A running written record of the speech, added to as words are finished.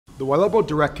The Ylopo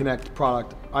Direct Connect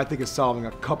product, I think, is solving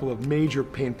a couple of major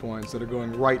pain points that are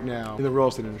going right now in the real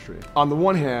estate industry. On the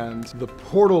one hand, the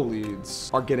portal leads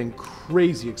are getting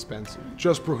crazy expensive,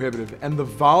 just prohibitive, and the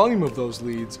volume of those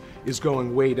leads is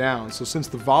going way down. So since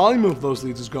the volume of those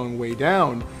leads is going way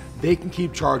down, they can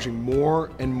keep charging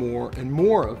more and more and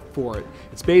more for it.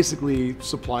 It's basically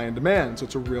supply and demand, so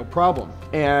it's a real problem.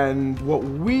 And what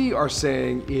we are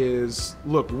saying is,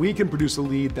 look, we can produce a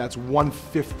lead that's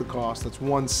 1/5 the cost, that's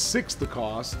 1/6 the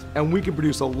cost, and we can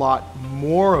produce a lot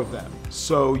more of them.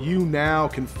 So you now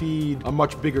can feed a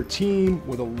much bigger team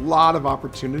with a lot of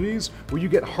opportunities where you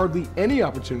get hardly any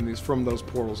opportunities from those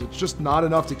portals. It's just not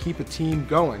enough to keep a team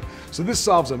going. So this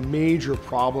solves a major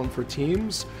problem for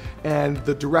teams, and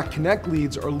the Direct Connect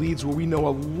leads are leads where we know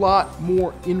a lot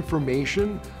more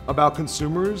information about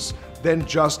consumers than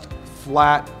just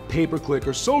flat pay-per-click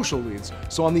or social leads.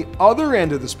 So on the other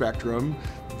end of the spectrum,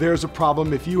 there's a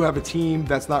problem if you have a team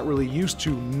that's not really used to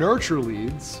nurture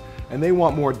leads and they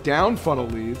want more down funnel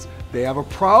leads. They have a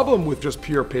problem with just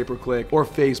pure pay-per-click or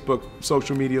Facebook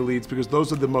social media leads because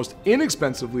those are the most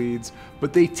inexpensive leads,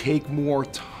 but they take more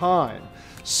time.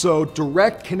 So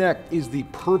Direct Connect is the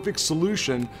perfect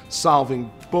solution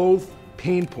solving both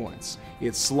pain points.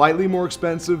 It's slightly more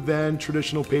expensive than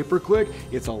traditional pay-per-click.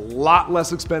 It's a lot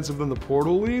less expensive than the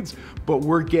portal leads, but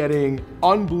we're getting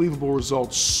unbelievable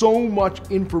results. So much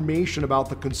information about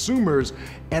the consumers,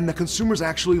 and the consumers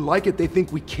actually like it. They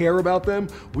think we care about them.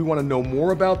 We want to know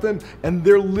more about them. And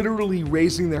they're literally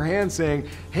raising their hand saying,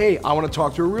 hey, I want to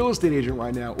talk to a real estate agent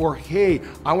right now. Or, hey,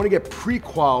 I want to get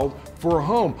pre-qualified for a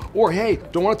home. Or, hey,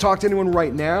 don't want to talk to anyone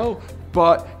right now,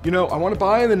 but I want to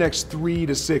buy in the next 3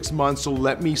 to 6 months, so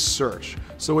let me search.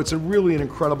 So it's really an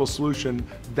incredible solution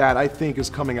that I think is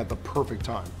coming at the perfect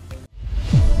time.